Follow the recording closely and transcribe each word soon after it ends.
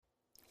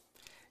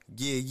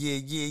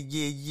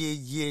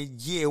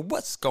Yeah.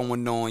 What's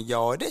going on,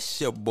 y'all? This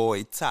your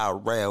boy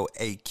Tyrell,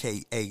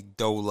 a.k.a.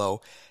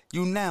 Dolo.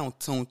 You now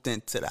tuned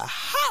into the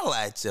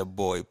Holla at Your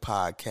Boy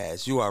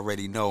podcast. You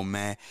already know,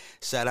 man.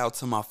 Shout out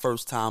to my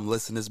first-time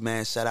listeners,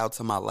 man. Shout out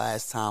to my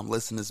last-time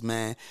listeners,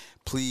 man.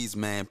 Please,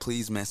 man,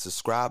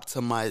 subscribe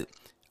to my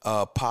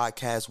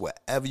podcast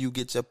wherever you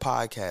get your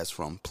podcast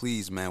from.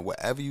 Please, man,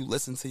 wherever you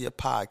listen to your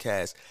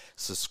podcast,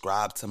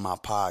 subscribe to my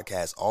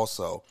podcast.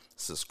 Also,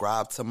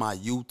 subscribe to my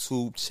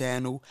YouTube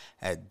channel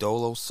at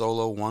Dolo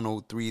Solo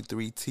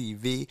 1033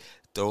 TV.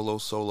 Dolo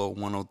Solo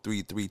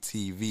 1033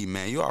 TV,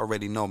 man. You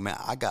already know, man.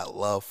 I got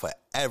love for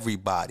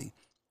everybody.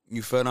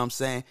 You feel what I'm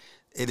saying?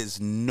 It is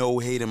no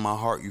hate in my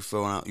heart. You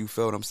feel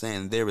what I'm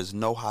saying? There is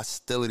no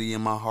hostility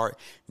in my heart.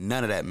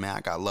 None of that, man. I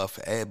got love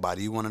for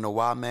everybody. You want to know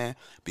why, man?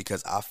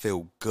 Because I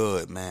feel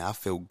good, man. I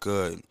feel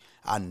good.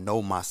 I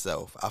know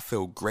myself. I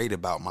feel great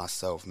about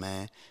myself,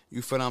 man.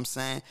 You feel what I'm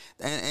saying?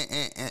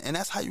 And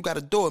that's how you got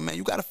to do it, man.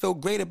 You got to feel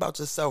great about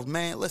yourself,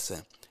 man.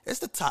 Listen, it's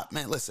the top,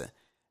 man. Listen.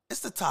 It's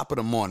the top of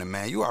the morning,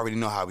 man. You already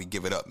know how we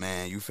give it up,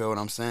 man. You feel what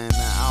I'm saying,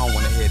 man? I don't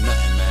want to hear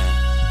nothing,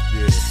 man.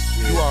 Yeah.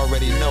 You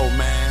already know,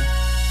 man.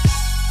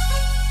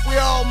 We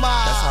all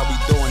mine. That's how we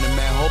doing it,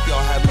 man. Hope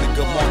y'all having a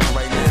good morning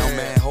right now,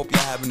 man. Hope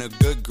y'all having a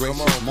good,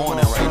 gracious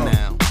morning right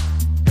now.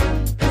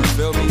 You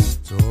feel me?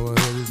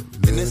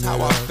 And this how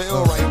I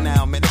feel right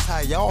now, man. This how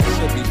y'all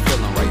should be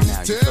feeling right now.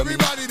 You to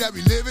everybody that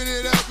be living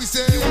it up, we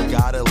say you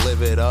gotta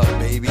live it up,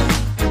 baby.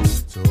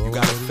 You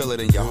gotta feel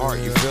it in your heart.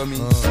 You feel me?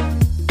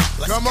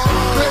 Come on,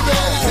 baby,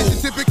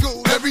 it's a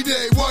typical,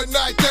 everyday, one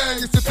night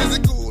thing. It's a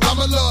physical,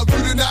 I'ma love you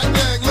tonight,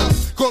 gang. Love,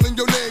 calling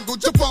your name, go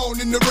jump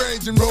on in the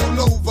range and roll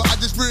over. I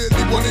just really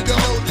wanted to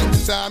hold you,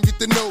 this time get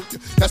to know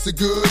you. That's a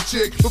good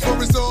chick, before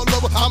it's all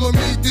over, I'ma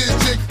meet this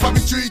chick.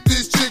 Probably treat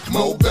this chick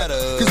more better.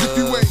 Cause if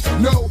you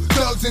ain't no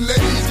thugs and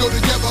ladies go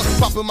together.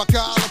 Popping my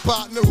collar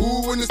partner,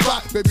 who in the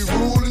spot? Baby,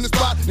 rule in the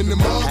spot, in the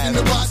mug, in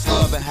the box.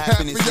 Love and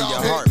happiness in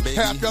your heart, baby.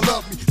 Half y'all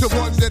love me, the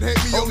ones that hate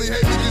me only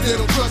hate me cause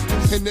they don't trust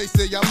me. And they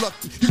say I'm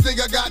lucky. You think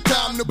I got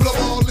time to blow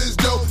all this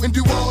dough and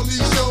do all these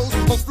shows?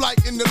 On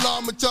flight in the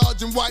llama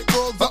charging white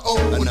robes.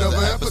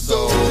 Another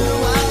episode.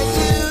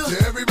 To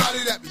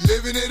everybody that be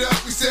living it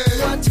up, we say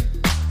what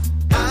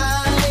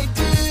I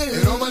do.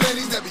 And all my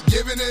ladies that be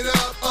giving it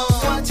up,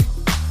 what you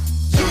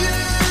do.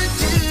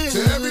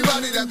 To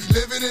everybody that be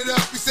living it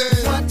up, we say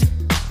what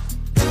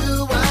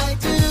do I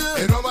do.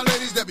 And all my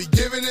ladies that be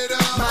giving it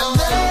up, come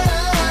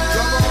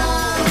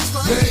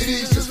on,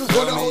 ladies, just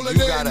wanna hold a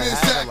name in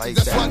sack. Like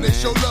that's that, why they man.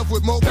 show love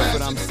with more passion. That's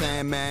what I'm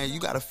saying, man. You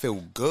gotta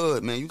feel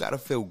good, man. You gotta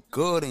feel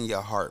good in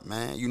your heart,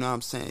 man. You know what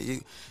I'm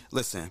saying?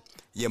 Listen,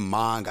 your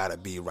mind gotta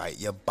be right.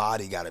 Your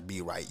body gotta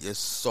be right. Your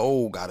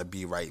soul gotta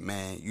be right,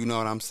 man. You know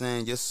what I'm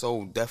saying? Your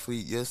soul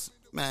definitely,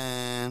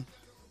 man,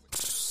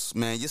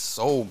 your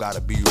soul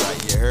gotta be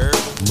right. You heard?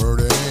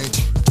 Murder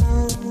Inc.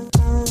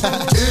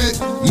 It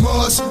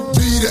must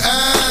be the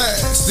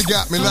ass that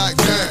got me like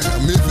that.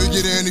 If it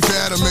get any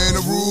fatter, man,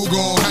 the rule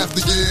gon' have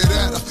to get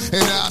at her.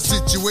 And our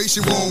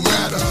situation won't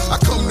matter. I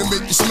come to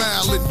make you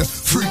smile in the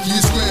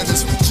freakiest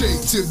manners. J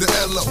to the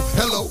L-O.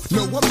 Hello,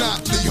 no, I'm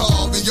not Lee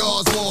Harvey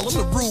Oswald. I'm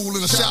the rule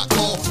in a shot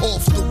call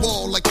off the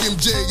wall like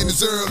MJ in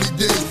his early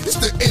days. It's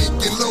the Ink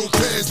and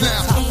Lopez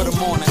now. Top of the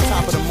morning,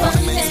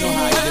 man. You know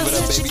how I give it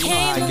up, baby. You know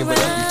how I give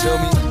it up, you feel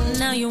me?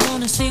 Now you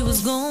wanna see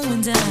what's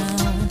going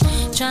down.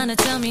 Trying to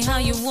tell me how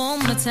you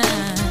want my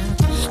time.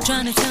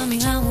 Trying to tell me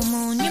how I'm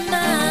on your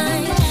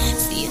mind.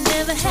 See, you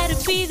never had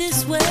to be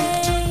this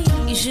way.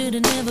 You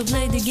should've never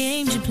played the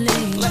games you played.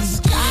 Now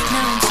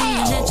I'm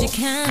seeing that you're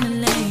kinda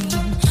lame,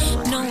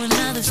 knowing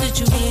how the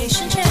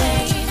situation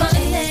changed.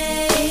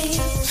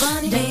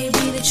 Funny,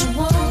 baby, that you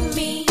want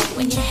me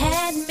when you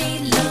had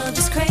me. Love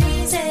is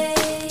crazy.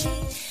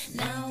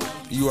 Now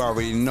you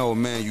already know,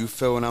 man. You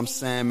feel what I'm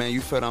saying, man?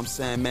 You feel what I'm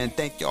saying, man?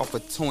 Thank y'all for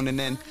tuning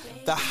in.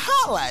 The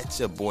Holla at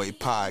Your Boy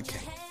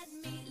podcast.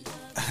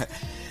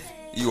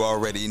 You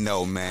already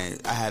know, man.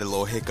 I had a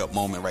little hiccup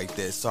moment right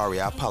there.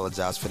 Sorry, I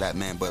apologize for that,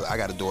 man, but I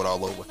got to do it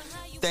all over.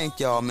 Thank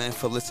y'all, man,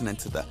 for listening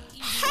to the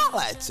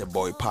Holla at Your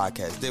Boy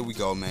podcast. There we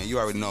go, man. You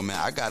already know, man.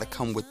 I got to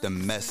come with the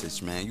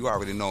message, man. You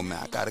already know, man.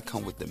 I got to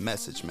come with the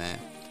message, man.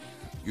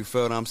 You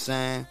feel what I'm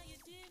saying?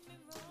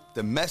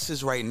 The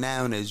message right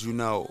now is, you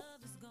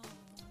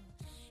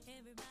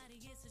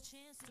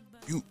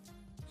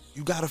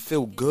got to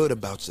feel good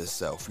about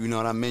yourself. You know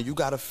what I mean? You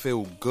got to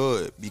feel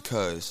good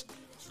because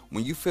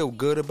when you feel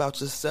good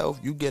about yourself,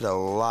 you get a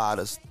lot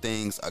of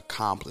things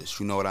accomplished.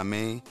 You know what I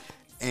mean?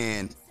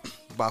 And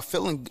by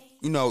feeling,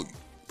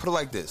 put it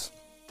like this.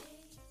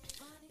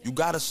 You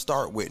got to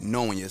start with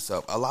knowing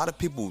yourself. A lot of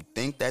people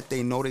think that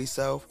they know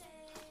themselves,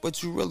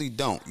 but you really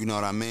don't. You know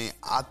what I mean?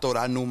 I thought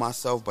I knew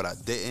myself, but I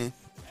didn't.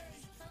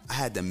 I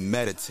had to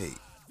meditate.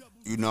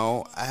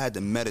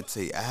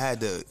 I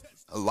had to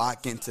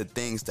lock into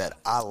things that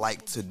I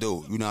like to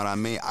do. You know what I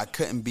mean? I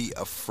couldn't be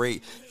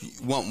afraid.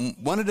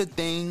 One of the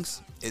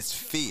things is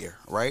fear,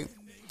 right?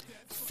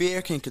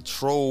 Fear can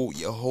control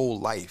your whole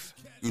life.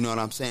 You know what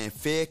I'm saying?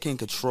 Fear can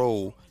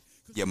control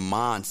your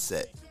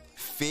mindset.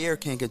 Fear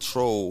can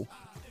control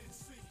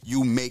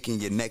you making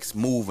your next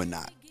move or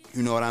not.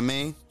 You know what I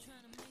mean?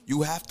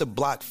 You have to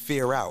block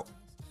fear out.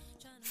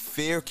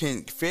 Fear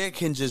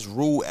can just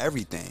rule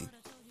everything.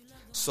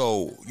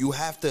 So you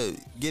have to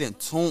get in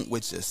tune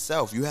with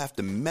yourself. You have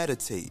to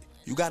meditate.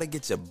 You got to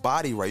get your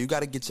body right. You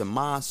got to get your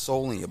mind,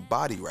 soul, and your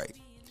body right.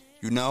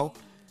 You know,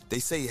 they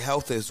say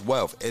health is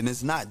wealth, and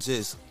it's not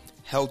just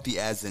healthy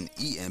as in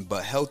eating,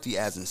 but healthy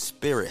as in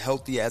spirit,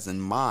 healthy as in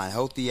mind,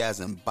 healthy as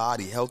in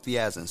body, healthy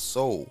as in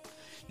soul.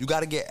 You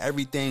got to get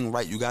everything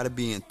right. You got to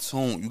be in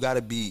tune. You got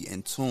to be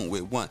in tune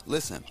with one.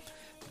 Listen,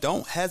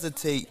 don't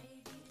hesitate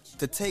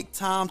to take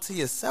time to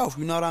yourself.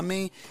 You know what I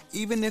mean?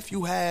 Even if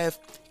you have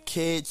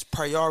kids,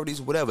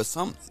 priorities, whatever.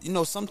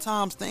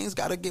 Sometimes things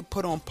got to get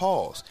put on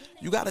pause.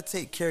 You got to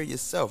take care of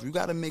yourself. You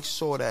got to make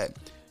sure that,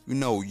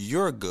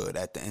 you're good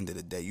at the end of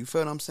the day. You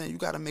feel what I'm saying? You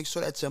got to make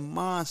sure that your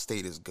mind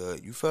state is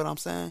good. You feel what I'm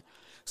saying?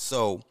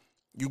 So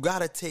you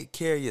got to take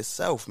care of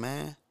yourself,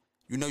 man.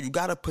 You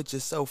got to put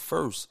yourself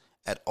first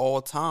at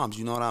all times.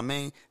 You know what I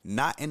mean?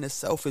 Not in a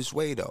selfish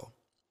way, though.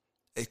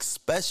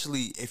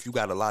 Especially if you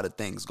got a lot of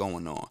things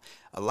going on.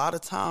 A lot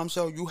of times,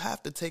 you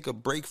have to take a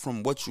break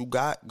from what you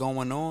got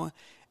going on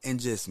and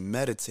just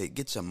meditate.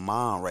 Get your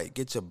mind right.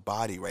 Get your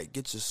body right.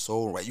 Get your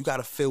soul right. You got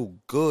to feel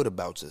good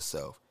about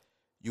yourself.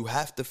 You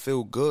have to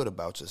feel good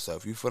about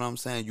yourself. You feel what I'm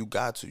saying? You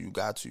got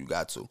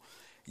to.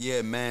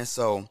 Yeah, man.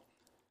 So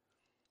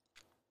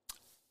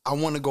I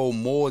want to go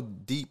more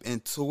deep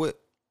into it.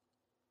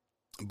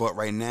 But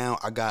right now,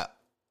 I got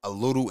a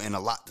little and a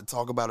lot to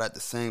talk about at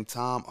the same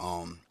time.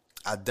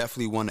 I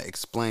definitely want to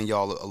explain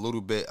y'all a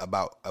little bit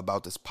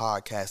about this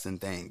podcasting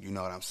thing. You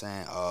know what I'm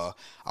saying?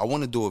 I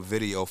want to do a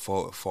video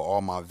for all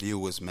my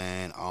viewers,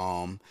 man.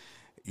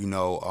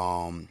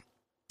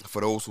 For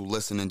those who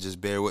listen, and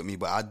just bear with me,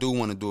 but I do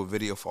want to do a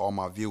video for all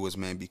my viewers,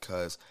 man,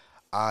 because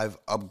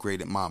I've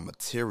upgraded my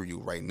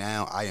material. Right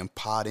now, I am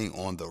potting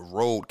on the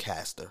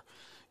Rodecaster.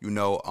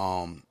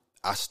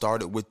 I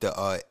started with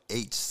the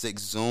H6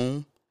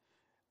 Zoom.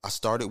 I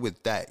started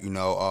with that.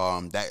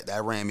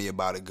 That ran me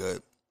about a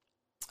good,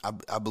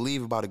 I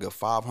believe about a good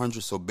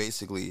 500. So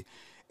basically,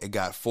 it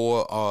got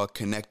 4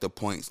 connector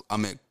points.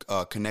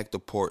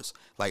 Connector ports,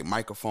 like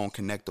microphone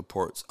connector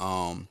ports.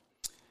 I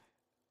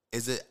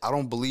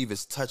don't believe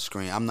it's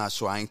touchscreen. I'm not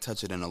sure. I ain't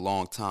touched it in a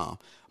long time.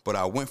 But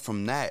I went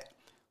from that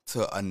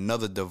to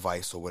another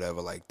device or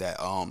whatever like that.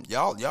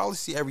 Y'all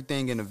see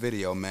everything in the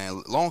video,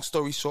 man. Long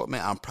story short,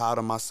 man, I'm proud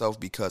of myself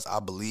because I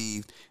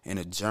believed in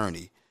a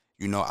journey.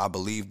 I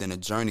believed in a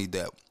journey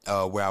that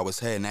where I was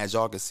heading. As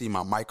y'all can see,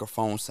 my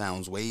microphone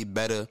sounds way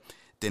better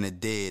than it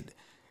did,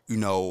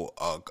 the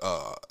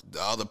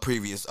other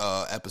previous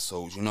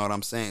episodes. You know what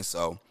I'm saying?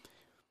 So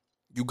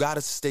you got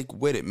to stick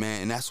with it,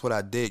 man. And that's what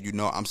I did.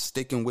 I'm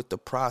sticking with the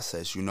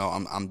process.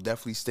 I'm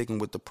definitely sticking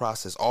with the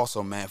process.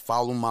 Also, man,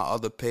 follow my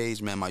other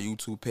page, man, my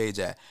YouTube page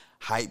at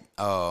Hype.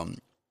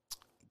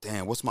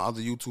 What's my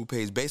other YouTube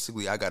page?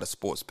 Basically, I got a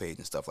sports page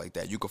and stuff like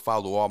that. You can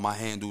follow all my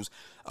handles.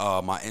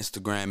 My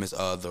Instagram is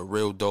The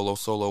Real Dolo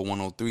Solo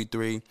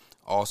 1033.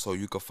 Also,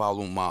 you can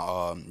follow my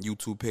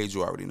YouTube page.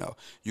 You already know.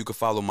 You can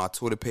follow my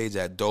Twitter page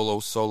at Dolo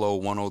Solo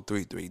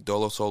 1033.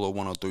 Dolo Solo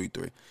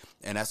 1033.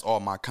 And that's all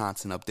my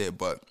content up there.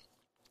 But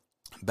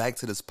back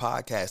to this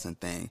podcasting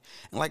thing.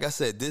 And like I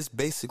said, this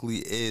basically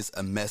is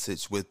a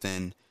message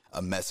within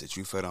a message.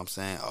 You feel what I'm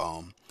saying?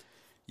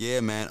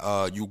 Yeah, man,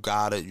 you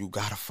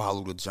gotta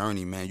follow the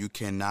journey, man. You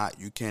cannot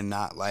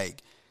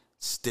like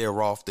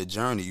steer off the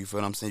journey. You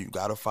feel what I'm saying? You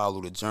gotta follow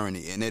the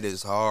journey. And it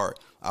is hard.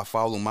 I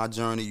follow my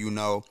journey,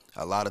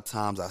 a lot of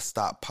times I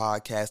stopped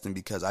podcasting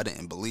because I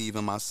didn't believe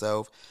in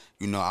myself.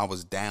 I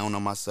was down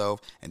on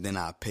myself, and then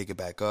I pick it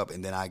back up,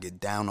 and then I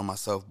get down on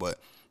myself. But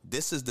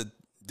this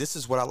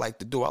is what I like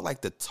to do. I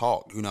like to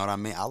talk, you know what I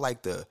mean? I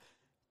like to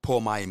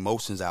pour my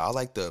emotions out. I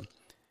like to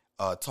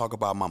talk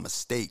about my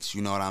mistakes,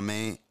 you know what I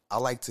mean? I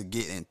like to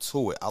get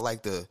into it. I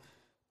like to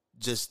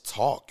just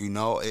talk,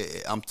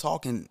 I'm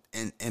talking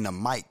in a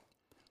mic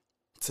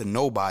to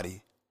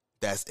nobody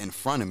that's in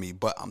front of me,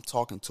 but I'm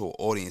talking to an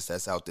audience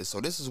that's out there.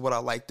 So this is what I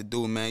like to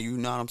do, man. You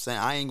know what I'm saying?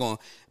 I ain't going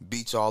to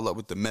beat y'all up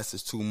with the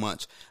message too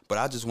much, but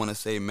I just want to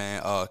say,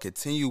 man,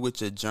 continue with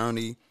your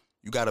journey.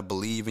 You got to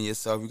believe in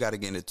yourself. You got to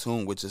get in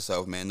tune with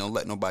yourself, man. Don't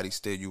let nobody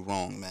steer you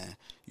wrong, man.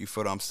 You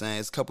feel what I'm saying?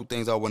 There's a couple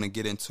things I want to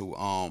get into.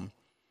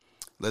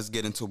 Let's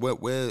get into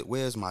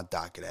where's my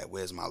docket at?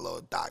 Where's my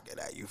little docket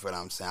at? You feel what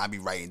I'm saying? I be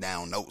writing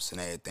down notes and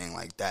everything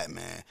like that,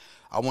 man.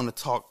 I want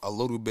to talk a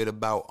little bit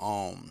about,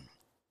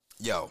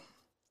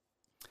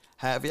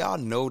 have y'all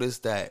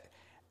noticed that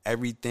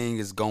everything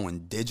is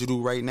going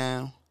digital right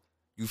now?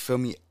 You feel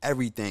me?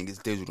 Everything is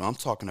digital. I'm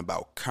talking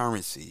about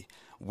currency,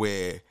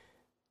 where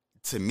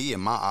to me, in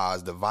my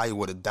eyes, the value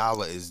of the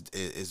dollar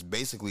is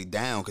basically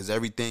down because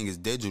everything is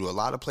digital. A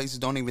lot of places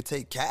don't even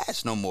take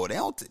cash no more. They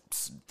don't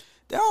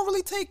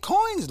really take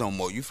coins no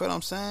more. You feel what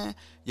I'm saying?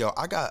 Yo,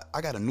 I got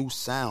a new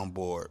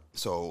soundboard.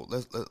 So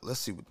let's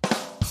see.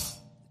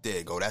 There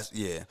you go. That's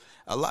a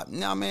lot. You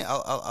know what I mean?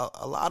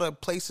 A lot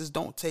of places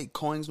don't take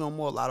coins no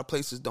more. A lot of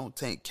places don't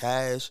take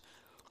cash.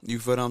 You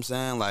feel what I'm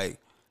saying? Like,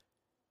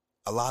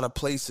 a lot of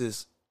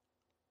places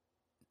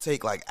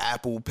take like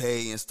Apple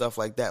Pay and stuff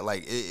like that.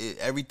 Like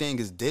everything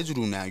is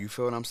digital now. You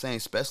feel what I'm saying?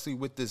 Especially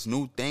with this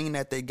new thing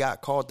that they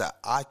got called the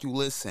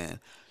Oculus and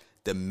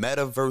the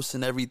metaverse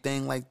and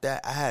everything like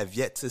that. I have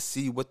yet to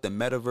see what the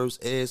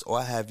metaverse is, or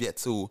I have yet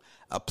to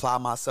apply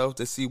myself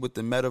to see what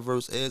the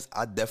metaverse is.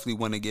 I definitely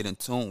want to get in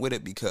tune with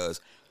it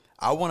because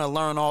I want to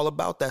learn all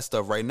about that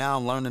stuff. Right now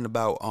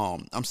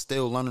I'm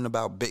still learning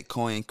about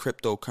Bitcoin,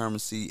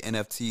 cryptocurrency,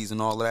 NFTs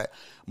and all of that.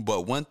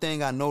 But one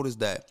thing I noticed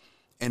that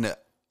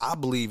I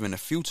believe in the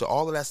future,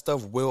 all of that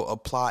stuff will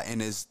apply in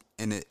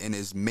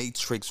his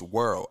Matrix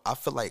world. I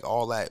feel like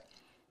all that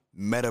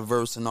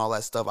metaverse and all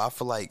that stuff, I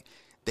feel like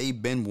they've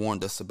been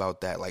warned us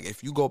about that. Like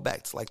if you go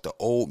back to like the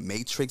old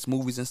Matrix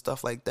movies and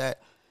stuff like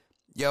that,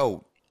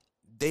 yo,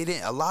 they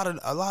didn't. A lot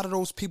of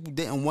those people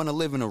didn't want to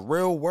live in a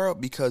real world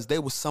because they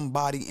was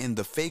somebody in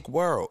the fake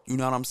world. You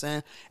know what I'm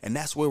saying? And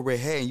that's where we're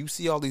heading. You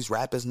see all these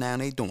rappers now,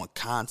 they doing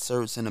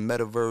concerts in the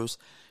metaverse.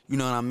 You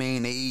know what I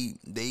mean?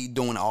 They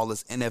doing all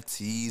this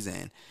NFTs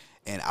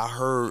and I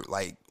heard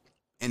like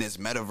in this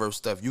metaverse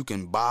stuff, you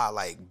can buy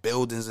like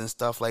buildings and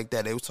stuff like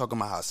that. They was talking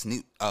about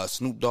how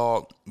Snoop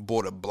Dogg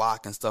bought a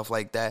block and stuff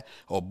like that,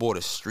 or bought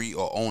a street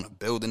or own a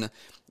building,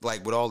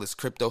 like with all this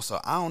crypto. So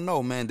I don't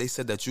know, man. They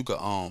said that you could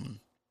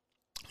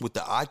with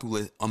the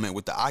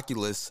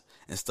Oculus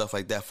and stuff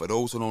like that. For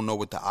those who don't know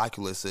what the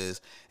Oculus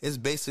is, it's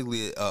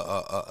basically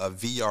a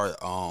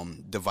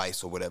VR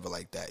device or whatever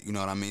like that. You know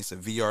what I mean? It's a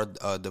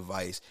VR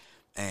device,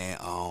 and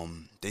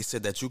they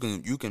said that you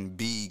can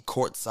be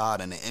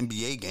courtside in an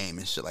NBA game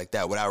and shit like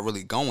that without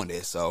really going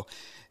there. So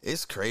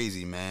it's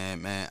crazy,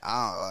 man.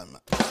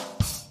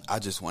 I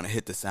just want to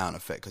hit the sound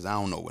effect because I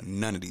don't know what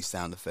none of these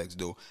sound effects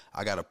do.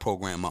 I got to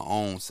program my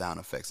own sound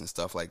effects and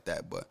stuff like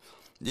that, but.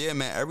 Yeah,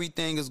 man,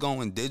 everything is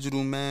going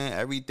digital, man.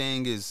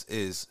 Everything is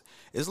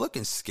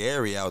looking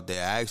scary out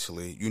there,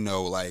 actually. You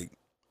know, like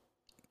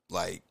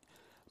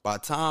by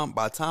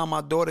the time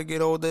my daughter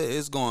get older,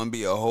 it's going to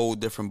be a whole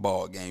different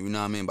ball game. You know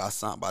what I mean? By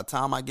the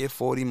time I get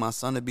 40, my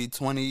son will be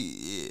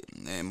 20,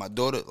 and my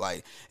daughter,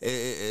 like,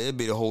 it'll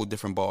be a whole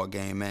different ball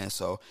game, man.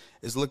 So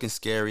it's looking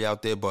scary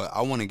out there, but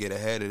I want to get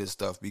ahead of this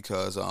stuff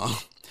because I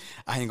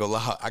ain't gonna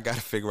lie, I got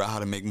to figure out how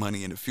to make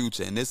money in the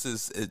future, and this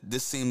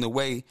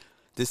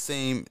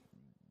seemed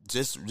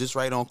just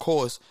right on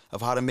course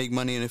of how to make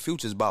money in the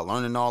future is about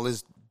learning all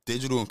this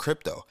digital and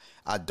crypto.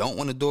 I don't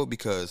want to do it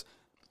because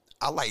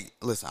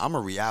listen, I'm a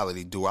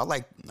reality dude. I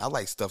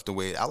like stuff the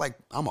way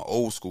I'm an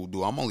old school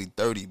dude. I'm only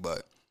 30,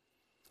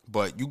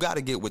 but you got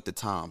to get with the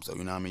times, though.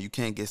 You know what I mean? You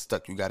can't get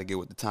stuck. You got to get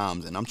with the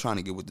times, and I'm trying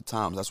to get with the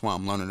times. That's why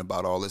I'm learning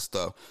about all this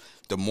stuff.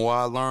 The more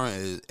I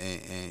learn,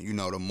 and you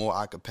know, the more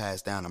I could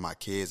pass down to my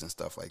kids and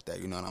stuff like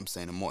that. You know what I'm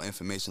saying? The more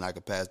information I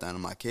could pass down to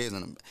my kids,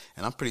 and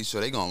I'm pretty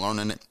sure they're gonna learn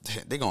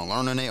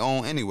on their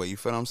own anyway. You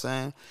feel what I'm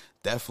saying?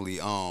 Definitely.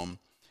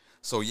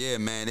 So yeah,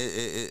 man,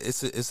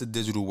 it's a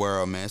digital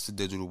world, man. It's a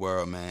digital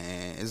world, man.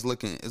 And it's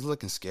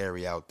looking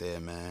scary out there,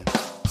 man.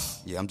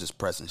 Yeah, I'm just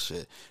pressing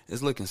shit.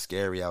 It's looking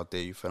scary out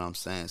there, you feel what I'm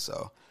saying?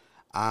 So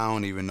I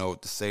don't even know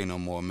what to say no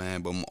more,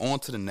 man. But on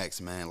to the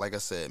next, man. Like I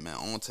said, man,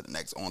 on to the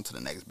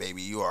next,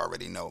 baby. You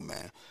already know,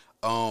 man.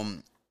 I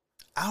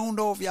don't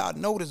know if y'all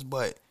noticed,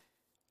 but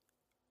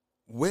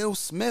Will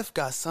Smith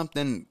got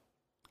something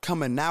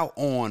coming out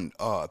on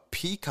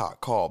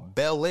Peacock called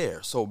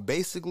Bel-Air. So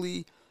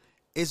basically,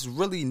 it's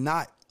really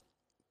not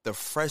the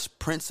Fresh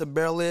Prince of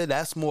Bel-Air.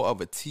 That's more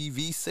of a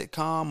TV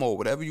sitcom or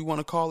whatever you want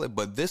to call it.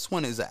 But this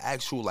one is an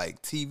actual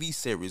like TV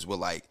series with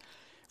like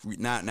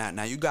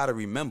now you got to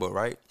remember,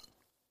 right?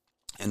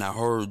 And I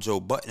heard Joe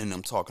Budden and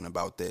them talking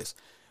about this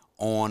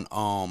on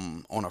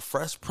a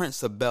Fresh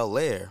Prince of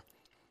Bel-Air.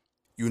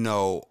 You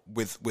know,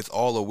 with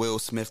all the Will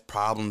Smith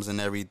problems and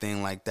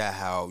everything like that,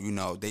 how, you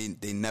know,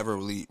 they never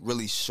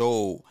really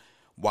showed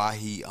why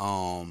he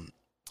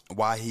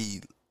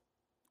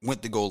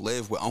went to go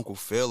live with Uncle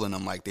Phil and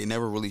them. Like, they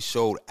never really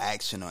showed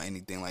action or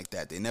anything like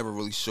that. They never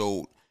really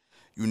showed,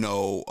 you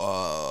know,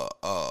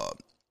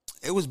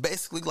 it was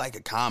basically like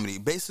a comedy.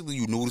 Basically,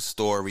 you knew the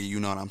story, you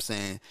know what I'm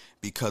saying,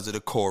 because of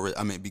the chorus.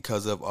 I mean,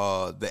 because of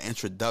the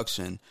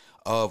introduction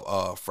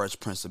of Fresh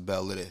Prince of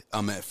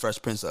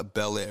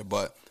Bel-Air.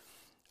 But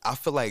I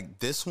feel like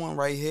this one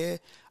right here,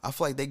 I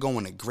feel like they go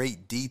into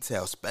great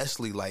detail,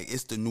 especially like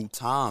it's the new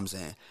times,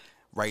 and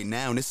right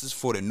now this is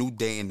for the new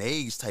day and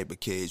age type of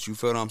kids. You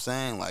feel what I'm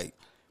saying? Like,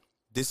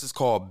 this is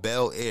called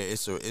Bel-Air.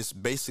 It's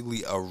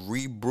basically a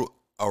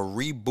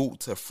reboot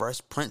to Fresh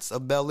Prince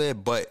of Bel-Air,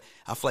 but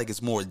I feel like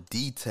it's more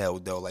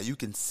detailed though. Like, you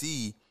can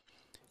see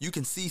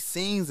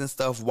scenes and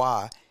stuff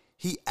why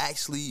he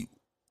actually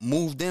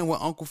moved in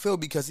with Uncle Phil,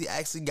 because he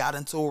actually got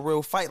into a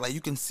real fight. Like,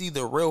 you can see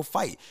the real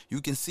fight.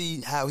 You can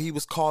see how he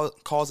was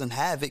causing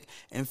havoc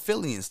in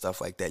Philly and stuff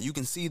like that. You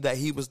can see that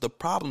he was the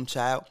problem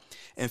child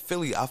in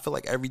Philly. I feel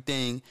like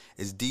everything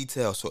is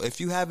detailed. So if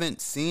you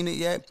haven't seen it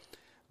yet,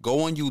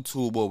 go on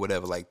YouTube or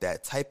whatever like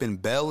that. Type in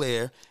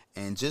Bel-Air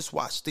and just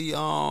watch the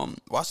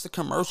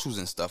commercials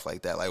and stuff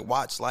like that. Like,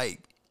 watch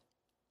like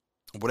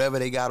whatever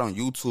they got on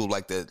YouTube,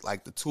 like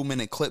the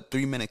 2-minute clip,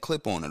 3-minute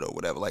clip on it or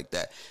whatever like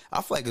that.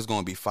 I feel like it's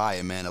gonna be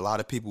fire, man. A lot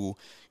of people,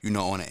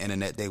 on the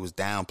internet, they was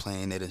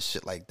downplaying it and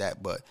shit like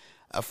that, but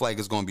I feel like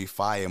it's gonna be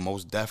fire,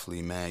 most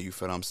definitely, man. You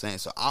feel what I'm saying?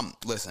 So I'm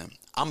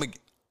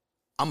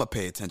gonna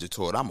pay attention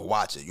to it. I'm gonna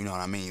watch it. You know what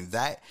I mean?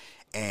 That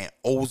and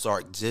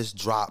Ozark just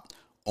dropped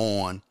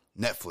on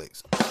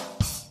Netflix.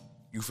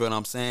 You feel what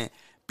I'm saying?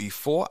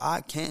 Before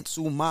I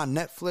cancel my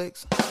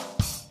Netflix,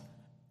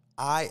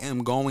 I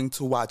am going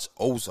to watch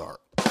Ozark.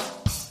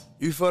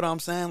 You feel what I'm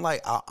saying?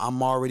 Like,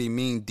 I'm already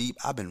mean deep.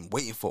 I've been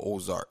waiting for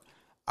Ozark.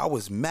 I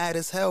was mad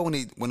as hell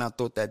when I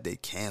thought that they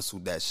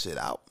canceled that shit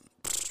out.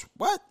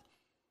 What?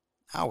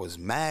 I was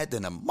mad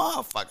than a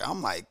motherfucker.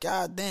 I'm like,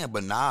 God damn.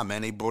 But nah,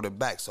 man, they brought it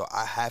back. So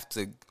I have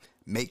to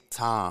make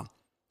time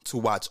to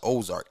watch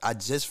Ozark. I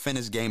just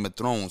finished Game of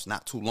Thrones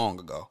not too long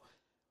ago.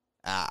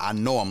 I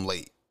know I'm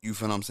late. You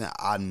feel what I'm saying?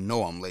 I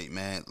know I'm late,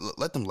 man.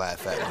 Let them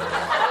laugh at me,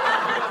 man.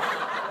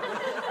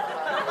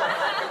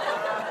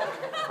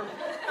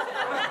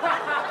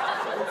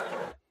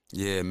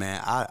 Yeah,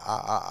 man,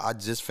 I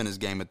just finished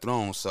Game of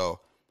Thrones,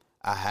 so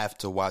I have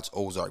to watch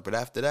Ozark. But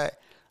after that,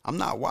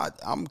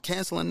 I'm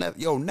canceling that.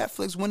 Yo,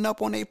 Netflix went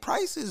up on their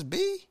prices,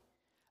 B.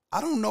 I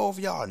don't know if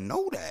y'all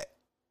know that.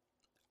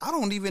 I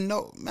don't even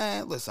know.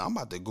 Man, listen, I'm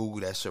about to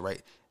Google that shit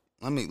right.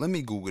 Let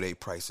me Google their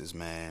prices,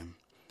 man.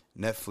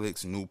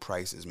 Netflix new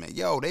prices, man.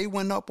 Yo, they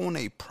went up on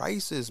their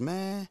prices,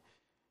 man.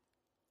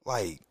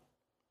 Like,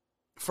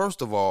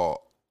 first of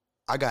all,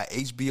 I got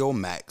HBO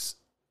Max.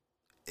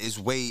 Is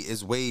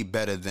way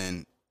better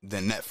than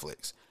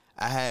Netflix.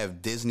 I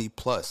have Disney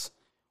Plus,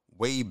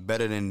 way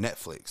better than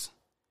Netflix.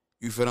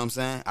 You feel what I'm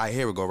saying? All right,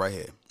 here we go, right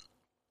here.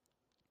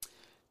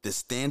 The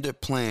standard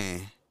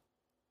plan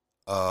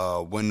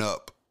went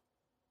up,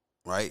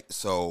 right?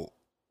 So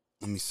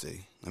let me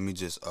see. Let me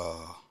just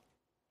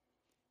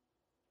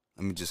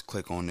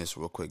click on this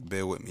real quick.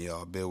 Bear with me,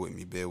 y'all. Bear with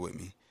me.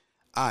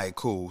 All right,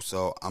 cool.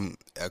 So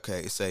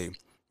okay. It say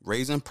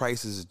raising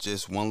prices is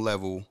just one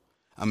level.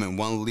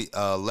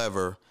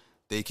 Lever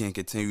they can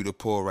continue to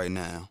pull right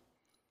now.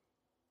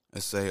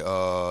 It say,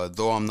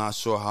 though I'm not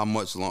sure for how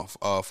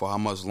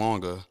much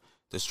longer,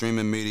 the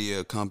streaming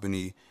media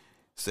company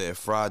said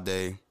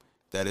Friday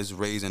that it's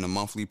raising the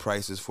monthly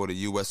prices for the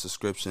U.S.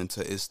 subscription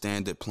to its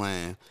standard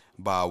plan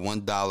by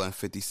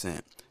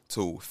 $1.50 to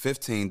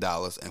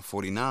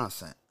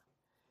 $15.49.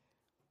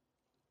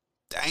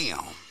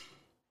 Damn.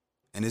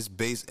 And it's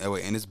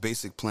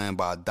basic plan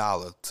by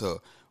 $1 to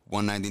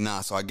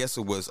 $1.99. So I guess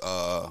it was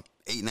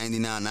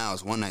 $8.99. Now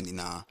it's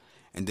 $1.99.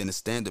 And then the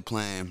standard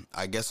plan,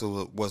 I guess it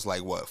was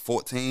like what,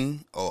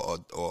 14 or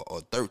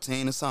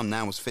 13 or something.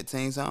 Now it's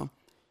 15 something.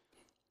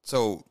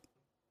 So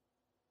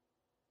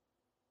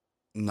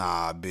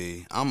nah,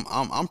 B,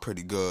 I'm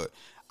pretty good.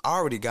 I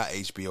already got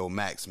HBO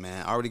Max,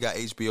 man. I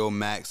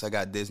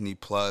got Disney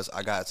Plus.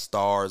 I got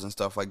Stars and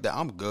stuff like that.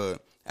 I'm good.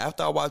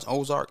 After I watch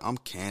Ozark, I'm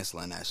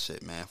canceling that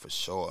shit, man, for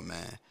sure,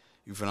 man.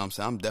 You feel what I'm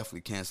saying? I'm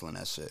definitely canceling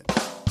that shit.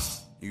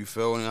 You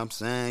feel what I'm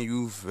saying?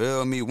 You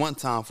feel me? One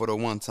time for the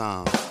one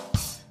time.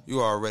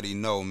 You already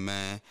know,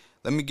 man.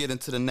 Let me get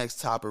into the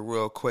next topic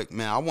real quick,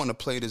 man. I want to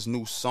play this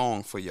new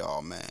song for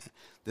y'all, man.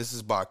 This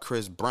is by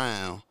Chris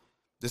Brown.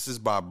 This is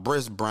by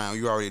Briss Brown.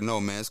 You already know,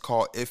 man. It's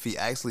called Iffy.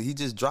 Actually, he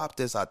just dropped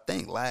this, I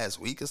think, last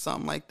week or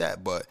something like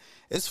that. But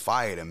it's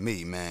fire to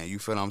me, man. You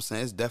feel what I'm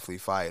saying? It's definitely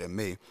fire to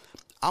me.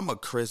 I'm a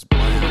Chris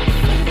Brown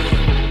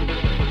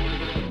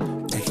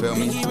fan. You feel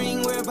me?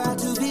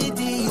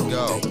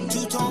 Go.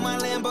 Two-tone my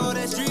Lambo,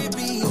 that's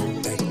drippy.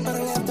 But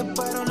I left the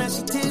butt on that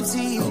she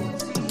tipsy.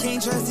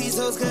 Can't trust these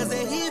hoes cause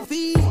they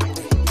hippie. I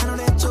know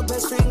that your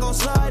best friend gon'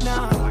 slide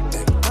now.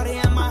 Party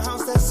at my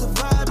house, that's a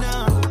vibe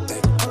now.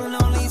 Holding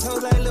on these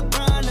hoes like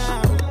LeBron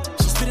now.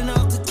 She spitting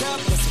off the top,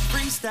 that's a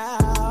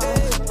freestyle.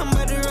 Hey, I'm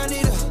about to run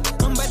it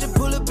up. I'm about to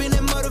pull up in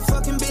that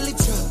motherfucking Billy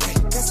truck. Hey,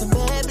 got some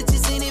bad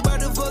bitches in it, about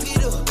to fuck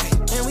it up.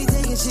 Hey, and we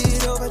taking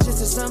shit over just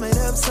to sum it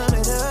up.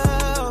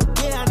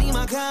 Yeah, I need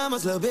my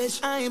commas, little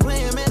bitch. I ain't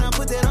playing, man, I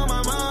put that on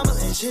my mama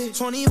and shit.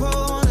 24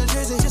 on the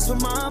jersey just for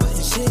mama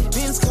and shit.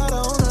 Vince Carter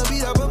on the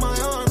beat, I put my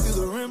arm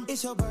through the rim.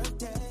 It's your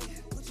birthday.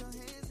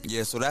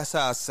 Yeah, so that's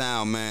how it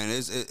sound, man.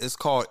 It's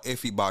called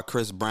Iffy by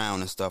Chris Brown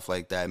and stuff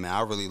like that, man.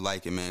 I really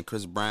like it, man.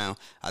 Chris Brown,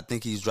 I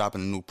think he's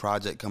dropping a new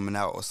project coming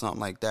out or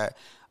something like that.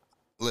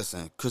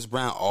 Listen, Chris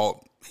Brown,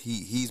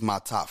 he's my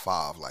top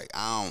 5. Like,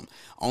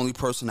 only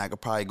person that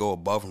could probably go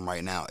above him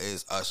right now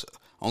is Usher.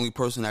 Only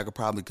person that could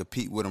probably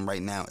compete with him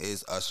right now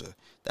is Usher.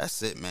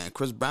 That's it, man.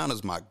 Chris Brown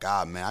is my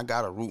guy, man. I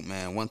got a root,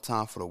 man. One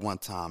time for the one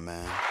time,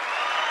 man.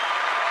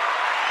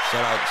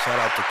 Shout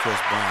out to Chris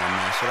Brown,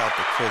 man. Shout out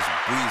to Chris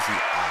Breezy.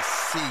 I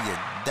see you,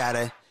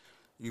 daddy.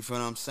 You feel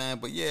what I'm saying?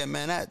 But yeah,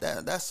 man,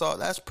 that's all.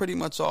 That's pretty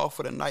much all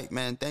for the night,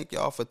 man. Thank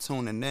y'all for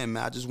tuning in,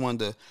 man. I just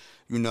wanted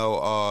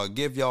to,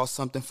 give y'all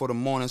something for the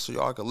morning so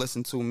y'all can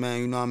listen to,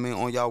 man. You know what I mean?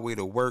 On y'all way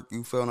to work.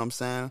 You feel what I'm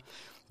saying?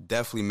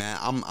 Definitely, man.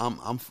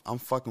 I'm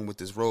fucking with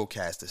this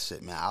roadcaster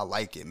shit, man. I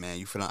like it,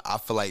 man. I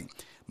feel like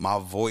my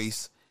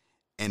voice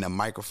and the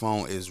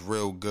microphone is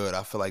real good.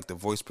 I feel like the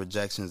voice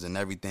projections and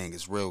everything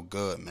is real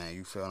good, man.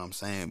 You feel what I'm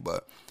saying?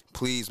 But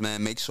please,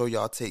 man, make sure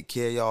y'all take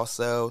care of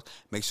yourselves.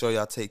 Make sure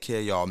y'all take care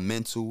of y'all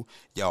mental,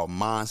 y'all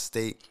mind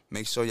state.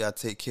 Make sure y'all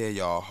take care of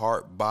y'all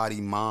heart,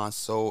 body, mind,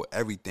 soul,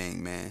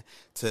 everything, man.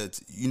 To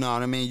you know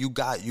what I mean? You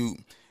got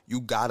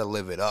to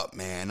live it up,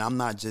 man. I'm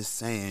not just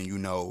saying, you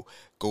know,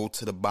 go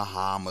to the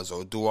Bahamas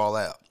or do all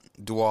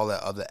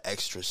that other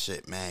extra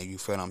shit, man. You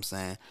feel what I'm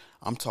saying?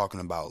 I'm talking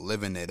about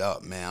living it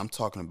up, man. I'm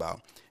talking about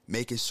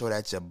making sure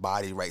that your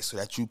body right so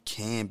that you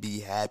can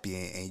be happy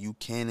and you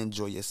can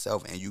enjoy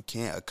yourself and you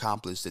can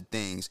accomplish the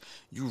things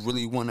you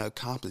really want to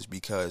accomplish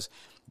because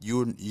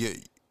you're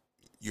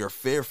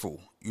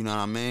fearful. You know what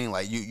I mean?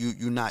 Like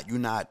you're not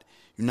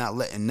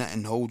letting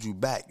nothing hold you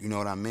back. You know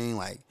what I mean?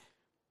 Like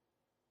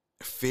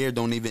fear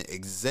don't even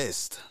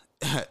exist.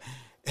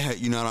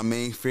 You know what I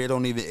mean? Fear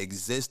don't even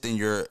exist in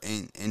your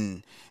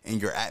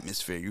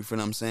atmosphere. You feel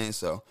what I'm saying?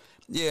 So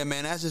yeah,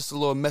 man, that's just a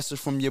little message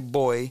from your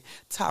boy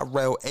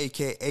Tyrell,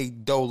 aka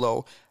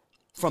Dolo,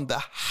 from the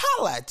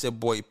Holla at Your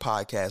Boy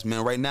podcast,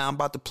 man. Right now I'm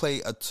about to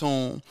play a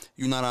tune.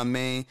 You know what I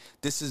mean?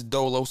 This is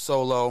Dolo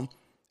Solo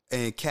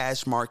and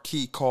Cash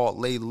Marquis called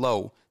Lay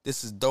Low.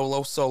 This is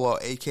Dolo Solo,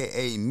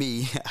 a.k.a.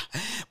 me,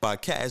 by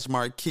Cash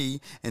Marquis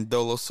and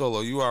Dolo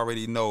Solo. You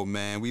already know,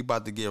 man. We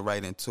about to get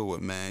right into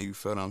it, man. You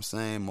feel what I'm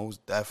saying?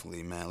 Most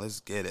definitely, man. Let's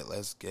get it.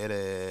 Let's get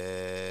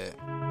it.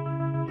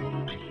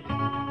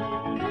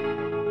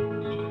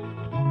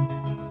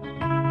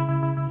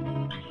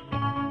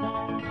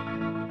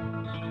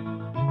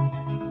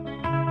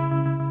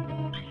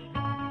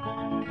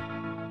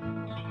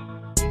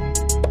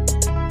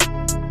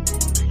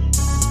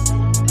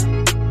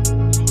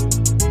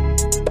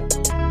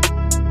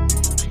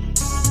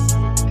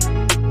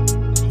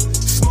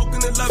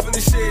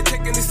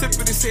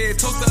 Head.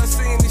 Toast to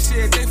us seeing this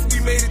shit. Thankful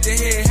we made it to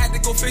here. Had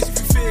to go face a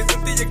few fears.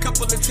 Empty a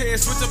couple of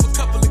tears. Switch up a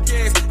couple of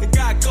gas. And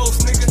God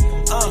ghost, nigga.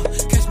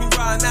 Catch me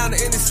riding down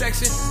the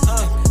intersection.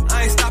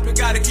 I ain't stopping,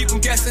 gotta keep them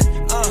guessing.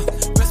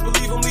 Best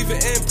believe I'm leaving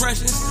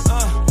impressions.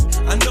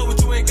 I know what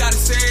you ain't gotta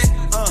say.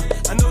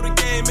 I know the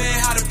game, man,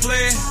 how to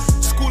play it.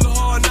 School of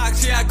hard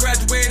knocks, yeah, I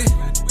graduated.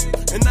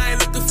 And I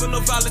ain't looking for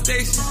no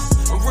validation.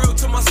 I'm real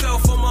to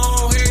myself, I'm my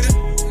own hater.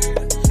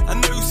 I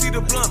know you see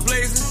the blunt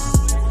blazing.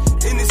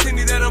 In this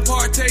Henny that I'm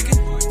partaking.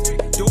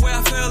 The way I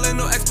feel ain't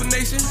no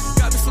explanation.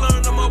 Got me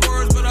slurring on my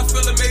words, but I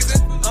feel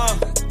amazing.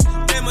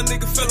 Damn, a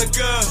nigga feeling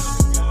good.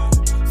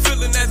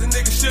 Feeling as a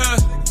nigga should.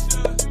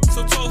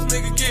 So toast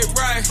nigga get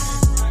right.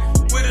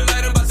 With it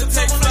like I'm about to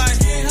take flight.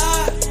 Get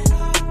high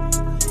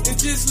and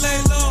just lay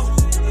low.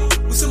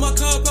 What's in my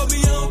car, put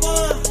me